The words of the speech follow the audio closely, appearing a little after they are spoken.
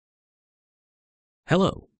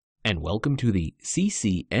Hello, and welcome to the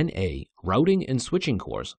CCNA Routing and Switching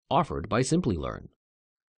course offered by Simplilearn.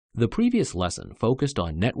 The previous lesson focused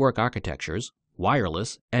on network architectures,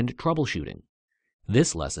 wireless, and troubleshooting.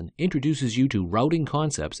 This lesson introduces you to routing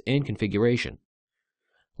concepts and configuration.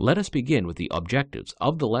 Let us begin with the objectives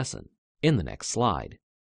of the lesson in the next slide.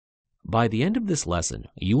 By the end of this lesson,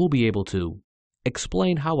 you will be able to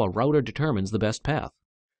explain how a router determines the best path,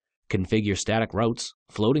 configure static routes,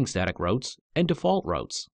 floating static routes, and default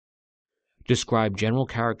routes. Describe general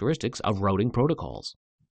characteristics of routing protocols.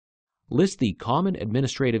 List the common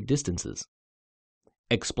administrative distances.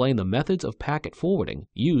 Explain the methods of packet forwarding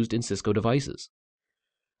used in Cisco devices.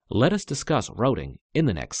 Let us discuss routing in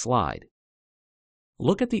the next slide.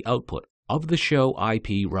 Look at the output of the show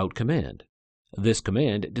IP route command. This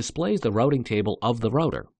command displays the routing table of the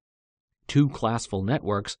router. Two classful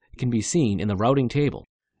networks can be seen in the routing table.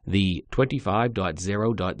 The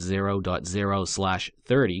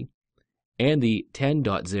 25.0.0.0/30 and the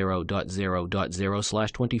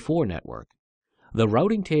 10.0.0.0/24 network. The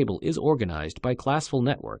routing table is organized by classful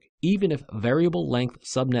network even if variable length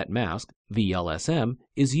subnet mask (VLSM)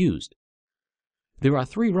 is used. There are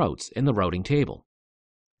three routes in the routing table.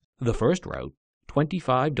 The first route,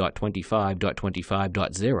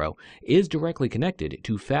 25.25.25.0, is directly connected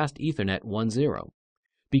to Fast Ethernet 1.0.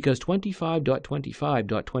 Because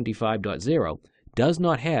 25.25.25.0 does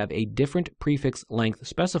not have a different prefix length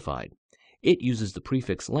specified. It uses the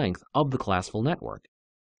prefix length of the classful network.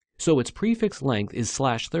 So its prefix length is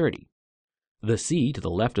 /30. The C to the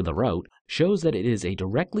left of the route shows that it is a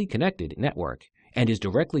directly connected network and is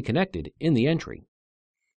directly connected in the entry.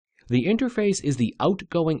 The interface is the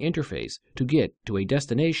outgoing interface to get to a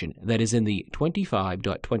destination that is in the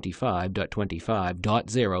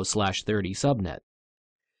 25.25.25.0/30 subnet.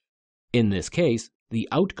 In this case, the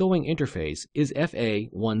outgoing interface is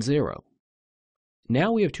FA10.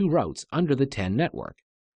 Now we have two routes under the 10 network.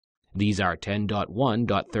 These are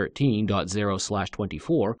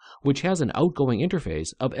 10.1.13.0/24, which has an outgoing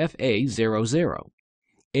interface of FA00,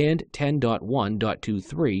 and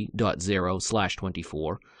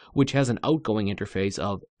 10.1.23.0/24, which has an outgoing interface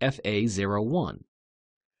of FA01.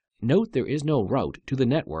 Note there is no route to the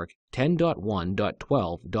network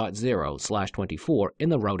 10.1.12.0/24 in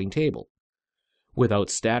the routing table.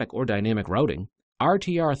 Without static or dynamic routing,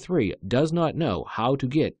 RTR3 does not know how to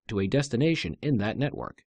get to a destination in that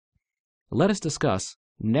network. Let us discuss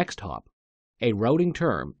next hop, a routing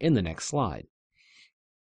term, in the next slide.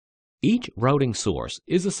 Each routing source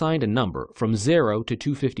is assigned a number from 0 to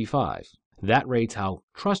 255. That rates how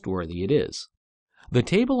trustworthy it is. The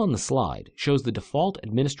table on the slide shows the default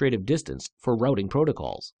administrative distance for routing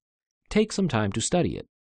protocols. Take some time to study it.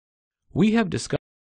 We have discussed